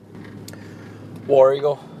War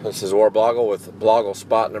Eagle. This is War Blogle with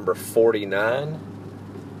BlogleSpot number 49.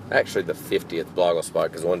 Actually, the 50th BlogleSpot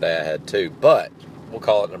because one day I had two, but we'll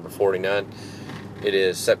call it number 49. It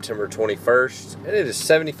is September 21st, and it is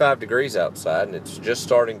 75 degrees outside, and it's just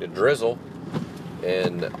starting to drizzle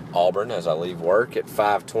in Auburn as I leave work at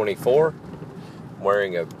 5:24. I'm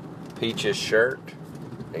wearing a peaches shirt.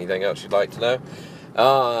 Anything else you'd like to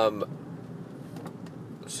know?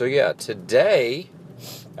 So yeah, today,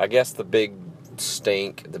 I guess the big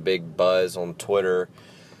stink, the big buzz on Twitter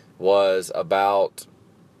was about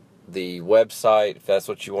the website, if that's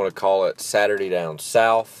what you want to call it, Saturday Down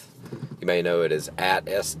South. You may know it as at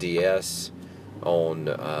SDS on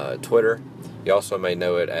Twitter. You also may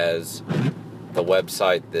know it as the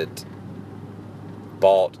website that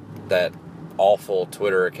bought that awful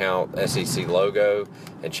Twitter account, SEC logo,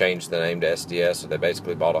 and changed the name to SDS. So they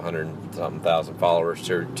basically bought 100-something thousand followers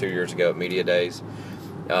 2 years ago at Media Days.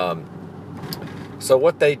 So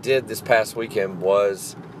what they did this past weekend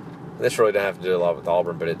was, this really doesn't have to do a lot with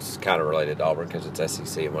Auburn, but it's kind of related to Auburn because it's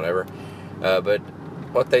SEC and whatever. But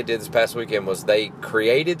what they did this past weekend was they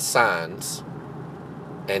created signs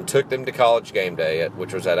and took them to College Gameday,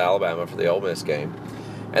 which was at Alabama for the Ole Miss game.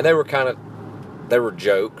 And they were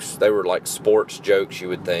jokes. They were like sports jokes, you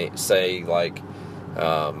would say, like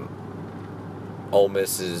Ole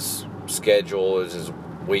Miss's schedule is as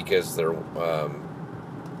weak as their,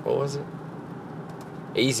 what was it?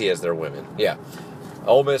 Easy as their women. Yeah.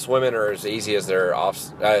 Ole Miss women are as easy as their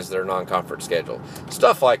non-conference schedule.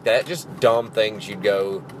 Stuff like that. Just dumb things you'd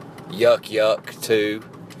go yuck to.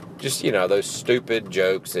 Just, those stupid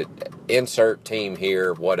jokes that insert team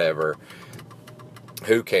here, whatever.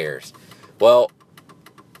 Who cares? Well,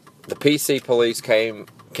 the PC police came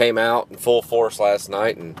out in full force last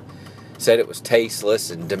night and said it was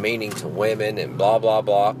tasteless and demeaning to women and blah, blah,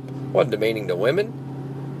 blah. It wasn't demeaning to women.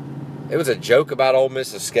 It was a joke about Ole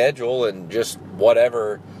Miss's schedule and just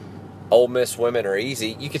whatever. Ole Miss women are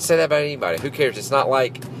easy. You could say that about anybody. Who cares? It's not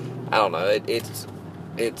like, I don't know.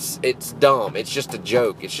 It's dumb. It's just a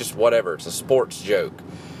joke. It's just whatever. It's a sports joke.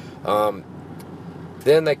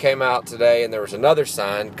 Then they came out today and there was another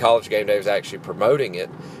sign. College Gameday was actually promoting it.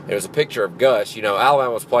 It was a picture of Gus.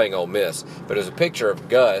 Alabama was playing Ole Miss, but it was a picture of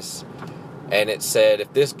Gus, and it said,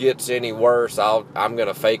 "If this gets any worse, I'm going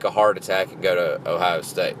to fake a heart attack and go to Ohio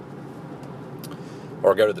State."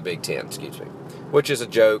 Or go to the Big Ten, which is a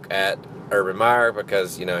joke at Urban Meyer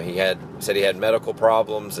because, he said he had medical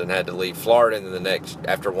problems and had to leave Florida, and then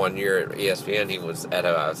after 1 year at ESPN, he was at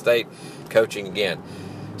Ohio State coaching again.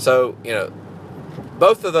 So,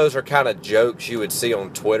 both of those are kind of jokes you would see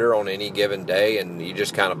on Twitter on any given day, and you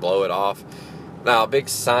just kind of blow it off. Now, a big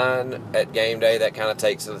sign at Game Day, that kind of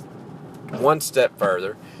takes it one step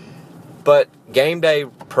further. But Game Day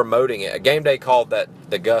promoting it, Game Day called that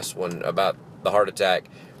the Gus one about the heart attack,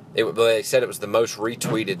 they said it was the most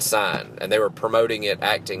retweeted sign, and they were promoting it,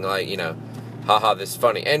 acting like, haha, this is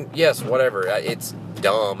funny. And yes, whatever, it's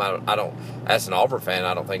dumb. I don't, as an Auburn fan,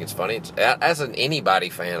 I don't think it's funny. As an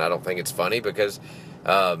anybody fan, I don't think it's funny because,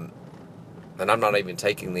 and I'm not even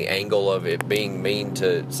taking the angle of it being mean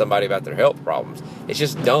to somebody about their health problems. It's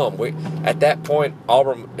just dumb. At that point,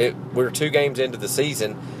 Auburn, we're 2 games into the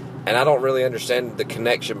season, and I don't really understand the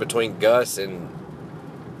connection between Gus and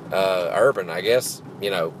Urban. I guess,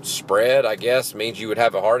 spread, I guess, means you would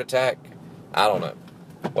have a heart attack. I don't know.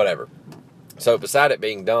 Whatever. So, beside it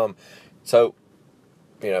being dumb,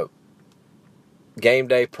 Game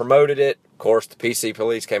Day promoted it. Of course, the PC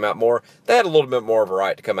police came out more. They had a little bit more of a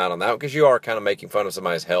right to come out on that one because you are kind of making fun of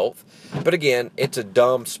somebody's health. But again, it's a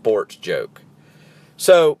dumb sports joke.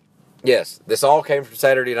 So, yes, this all came from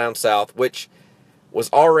Saturday Down South, which was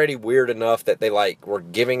already weird enough that they were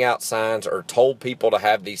giving out signs or told people to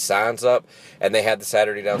have these signs up, and they had the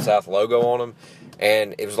Saturday Down South logo on them,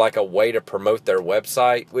 and it was like a way to promote their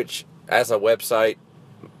website, which as a website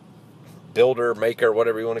builder, maker,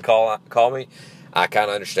 whatever you want to call me, I kind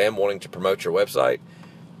of understand wanting to promote your website,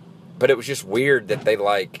 but it was just weird that they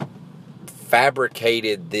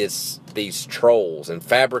fabricated these trolls and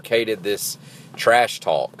fabricated this trash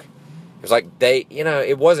talk. It was like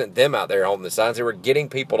it wasn't them out there holding the signs. They were getting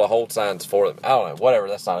people to hold signs for them. I don't know, whatever.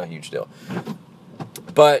 That's not a huge deal.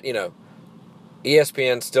 But,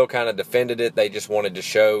 ESPN still kind of defended it. They just wanted to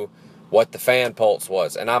show what the fan pulse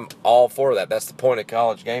was. And I'm all for that. That's the point of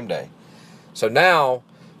College Game Day. So now,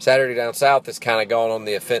 Saturday Down South is kind of going on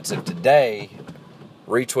the offensive today,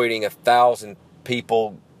 retweeting 1,000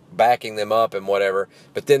 people, backing them up and whatever.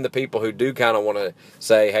 But then the people who do kind of want to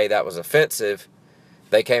say, hey, that was offensive,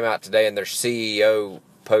 they came out today and their CEO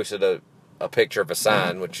posted a a picture of a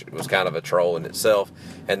sign, which was kind of a troll in itself.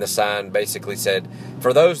 And the sign basically said,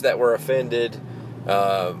 for those that were offended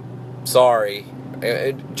sorry.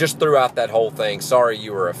 Just throughout that whole thing, sorry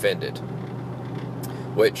you were offended.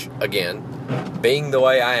 Which, again, being the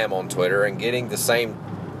way I am on Twitter and getting the same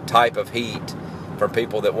type of heat from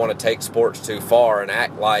people that want to take sports too far and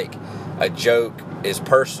act like a joke is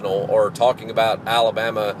personal, or talking about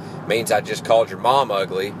Alabama means I just called your mom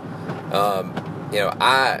ugly.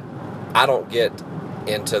 I don't get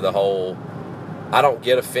into the whole, I don't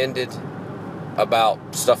get offended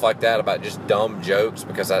about stuff like that, about just dumb jokes,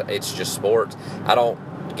 because it's just sports. I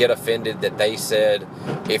don't get offended that they said,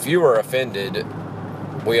 if you were offended,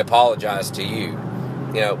 we apologize to you.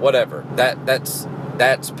 Whatever. That's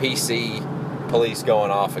PC police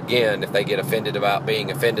going off again if they get offended about being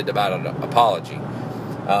offended about an apology.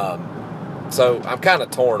 So I'm kind of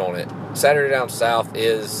torn on it. Saturday Down South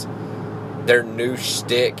is, their new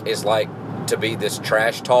shtick is like to be this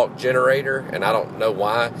trash talk generator, and I don't know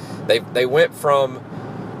why. They went from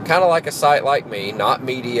kind of like a site like me, not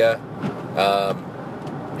media,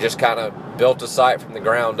 just kind of built a site from the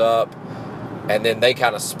ground up, and then they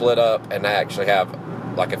kind of split up and they actually have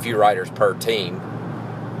like a few writers per team,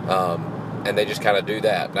 and they just kind of do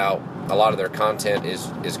that. Now, a lot of their content is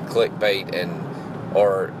clickbait,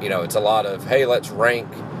 or it's a lot of, hey, let's rank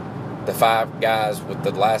the 5 guys with the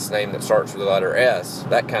last name that starts with the letter S,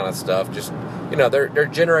 that kind of stuff. Just, they're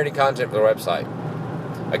generating content for their website.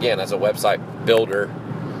 Again, as a website builder,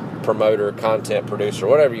 promoter, content producer,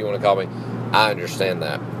 whatever you want to call me, I understand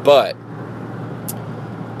that. But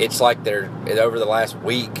it's like they're, over the last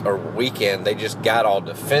week or weekend, they just got all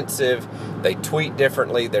defensive. They tweet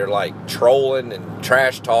differently. They're like trolling and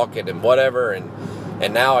trash talking and whatever. And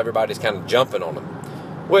now everybody's kind of jumping on them,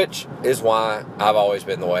 which is why I've always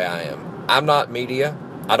been the way I am. I'm not media.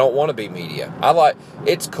 I don't want to be media.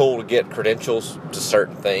 It's cool to get credentials to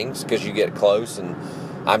certain things because you get close, and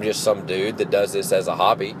I'm just some dude that does this as a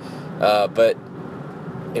hobby. But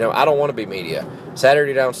I don't want to be media.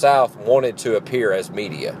 Saturday Down South wanted to appear as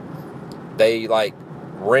media. They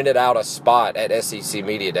rented out a spot at SEC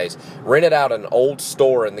Media Days, rented out an old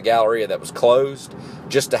store in the Galleria that was closed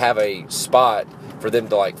just to have a spot for them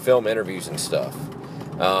to film interviews and stuff.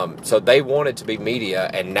 So they wanted to be media,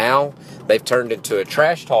 and now they've turned into a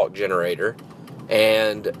trash talk generator,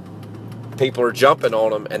 and people are jumping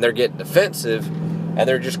on them, and they're getting defensive, and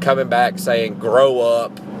they're just coming back saying, grow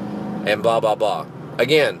up, and blah, blah, blah.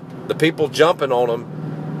 Again, the people jumping on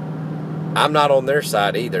them, I'm not on their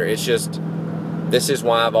side either. It's just, this is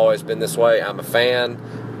why I've always been this way. I'm a fan.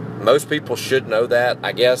 Most people should know that.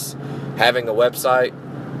 I guess having a website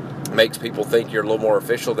makes people think you're a little more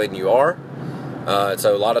official than you are.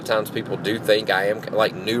 So a lot of times people do think I am,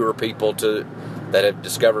 like newer people that have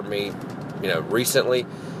discovered me, recently.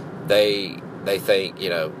 They think,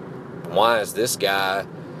 why is this guy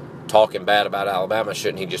talking bad about Alabama?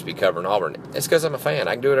 Shouldn't he just be covering Auburn? It's because I'm a fan.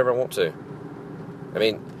 I can do whatever I want to. I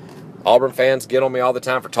mean, Auburn fans get on me all the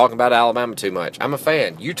time for talking about Alabama too much. I'm a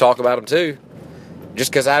fan. You talk about them too. Just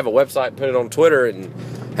because I have a website and put it on Twitter and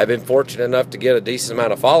have been fortunate enough to get a decent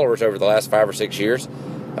amount of followers over the last 5 or 6 years,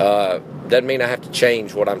 doesn't mean I have to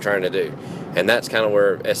change what I'm trying to do. And that's kind of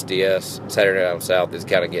where SDS, Saturday Down South, is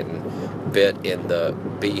kind of getting bit in the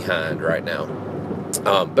behind right now.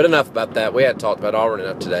 But enough about that. We hadn't talked about Auburn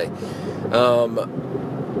enough today.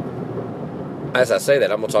 As I say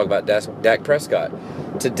that, I'm going to talk about Dak Prescott.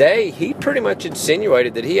 Today, he pretty much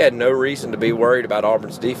insinuated that he had no reason to be worried about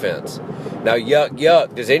Auburn's defense. Now,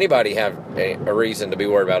 yuck, does anybody have a reason to be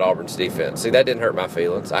worried about Auburn's defense? See, that didn't hurt my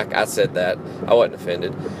feelings. I said that. I wasn't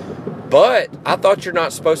offended. But I thought you're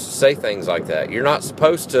not supposed to say things like that. You're not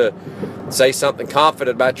supposed to say something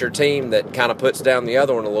confident about your team that kind of puts down the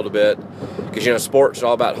other one a little bit. Because, sports is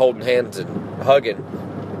all about holding hands and hugging.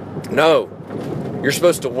 No. You're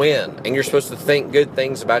supposed to win, and you're supposed to think good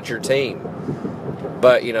things about your team.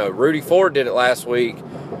 But, Rudy Ford did it last week,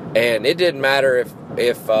 and it didn't matter if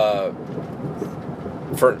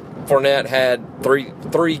Fournette had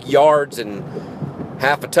three yards and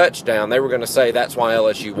half a touchdown. They were going to say that's why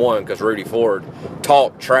LSU won, because Rudy Ford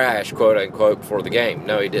talked trash, quote unquote, before the game.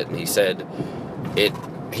 No, he didn't. He said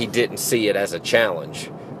he didn't see it as a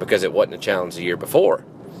challenge because it wasn't a challenge the year before.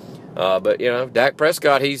 But Dak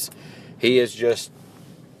Prescott, he has just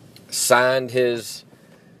signed his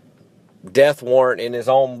death warrant in his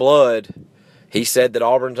own blood. He said that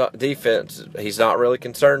Auburn's defense, he's not really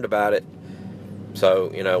concerned about it. So,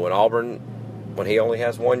 when he only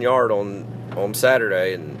has 1 yard on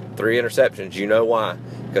Saturday and 3 interceptions, you know why.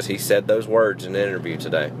 Because he said those words in the interview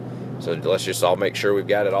today. So let's just all make sure we've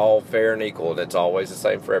got it all fair and equal, and it's always the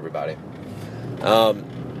same for everybody.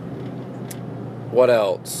 What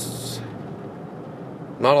else?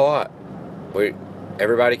 Not a lot.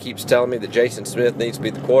 everybody keeps telling me that Jason Smith needs to be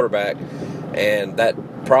the quarterback, and that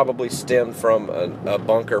probably stemmed from a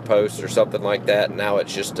bunker post or something like that. And now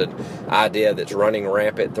it's just an idea that's running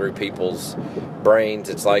rampant through people's brains.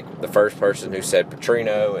 It's like the first person who said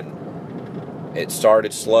Petrino, and it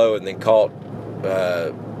started slow and then caught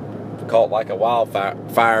like a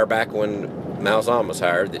wildfire back when Malzahn was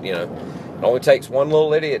hired. That, it only takes one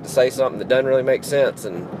little idiot to say something that doesn't really make sense,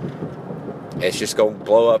 and it's just going to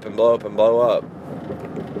blow up and blow up and blow up.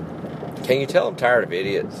 Can you tell I'm tired of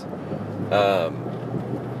idiots?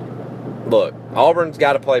 Look, Auburn's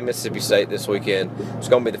got to play Mississippi State this weekend. It's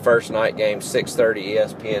going to be the first night game, 6:30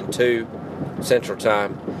 ESPN 2 Central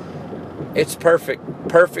Time. It's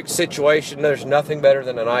perfect situation. There's nothing better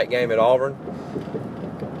than a night game at Auburn.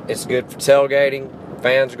 It's good for tailgating.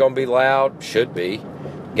 Fans are going to be loud. Should be.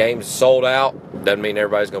 Game's sold out. Doesn't mean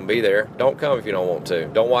everybody's going to be there. Don't come if you don't want to.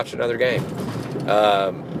 Don't watch another game.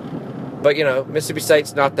 But, Mississippi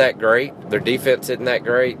State's not that great. Their defense isn't that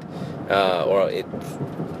great.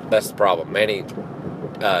 That's the problem. Manny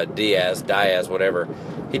Diaz, whatever.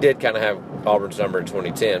 He did kind of have Auburn's number in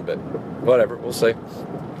 2010, but whatever. We'll see.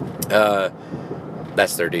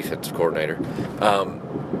 That's their defensive coordinator.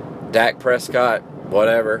 Dak Prescott,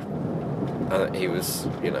 whatever. He was,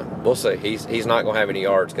 we'll see. He's not going to have any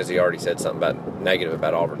yards because he already said something negative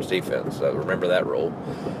about Auburn's defense. So remember that rule.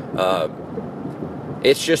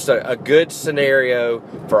 It's just a good scenario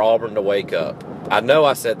for Auburn to wake up. I know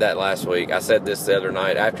I said that last week. I said this the other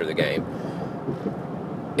night after the game.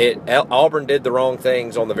 Auburn did the wrong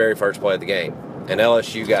things on the very first play of the game, and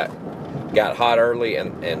LSU got hot early,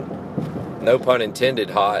 and no pun intended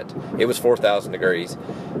hot. It was 4,000 degrees,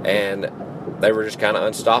 and they were just kind of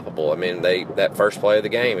unstoppable. I mean, that first play of the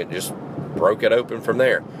game, it just broke it open from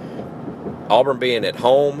there. Auburn being at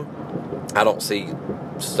home, I don't see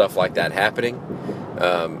stuff like that happening.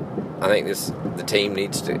 I think the team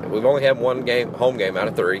needs to. We've only had one home game out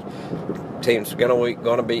of 3. Team's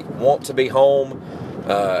want to be home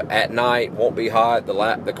at night. Won't be hot.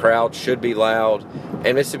 The crowd should be loud.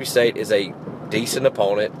 And Mississippi State is a decent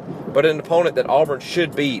opponent, but an opponent that Auburn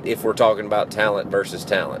should beat if we're talking about talent versus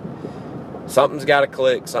talent. Something's got to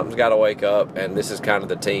click. Something's got to wake up. And this is kind of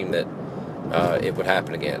the team that it would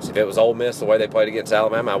happen against. If it was Ole Miss the way they played against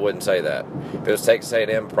Alabama, I wouldn't say that. If it was Texas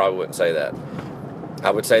A&M, I probably wouldn't say that. I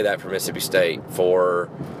would say that for Mississippi State, for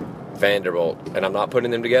Vanderbilt, and I'm not putting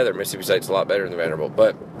them together. Mississippi State's a lot better than Vanderbilt,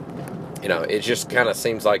 but it just kind of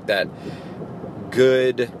seems like that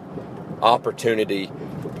good opportunity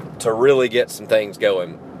to really get some things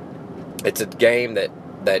going. It's a game that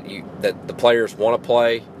the players want to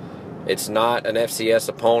play. It's not an FCS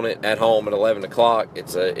opponent at home at 11 o'clock.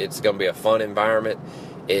 It's going to be a fun environment.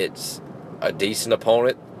 It's a decent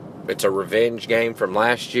opponent. It's a revenge game from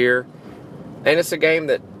last year. And it's a game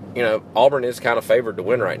that, Auburn is kind of favored to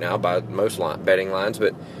win right now by most betting lines.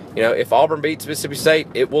 But, if Auburn beats Mississippi State,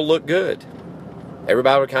 it will look good.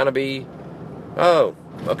 Everybody would kind of be, oh,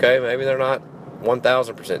 okay, maybe they're not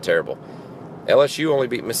 1,000% terrible. LSU only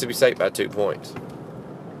beat Mississippi State by 2 points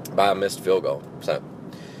by a missed field goal. So,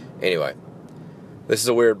 anyway, this is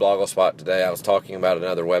a weird BlogleSpot today. I was talking about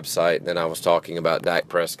another website, and then I was talking about Dak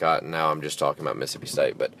Prescott, and now I'm just talking about Mississippi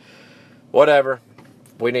State. But whatever.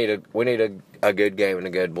 We need a good game and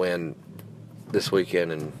a good win this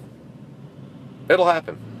weekend, and it'll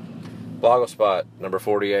happen. BlogleSpot number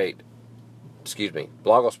 48.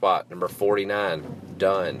 BlogleSpot number 49.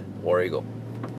 Done. War Eagle.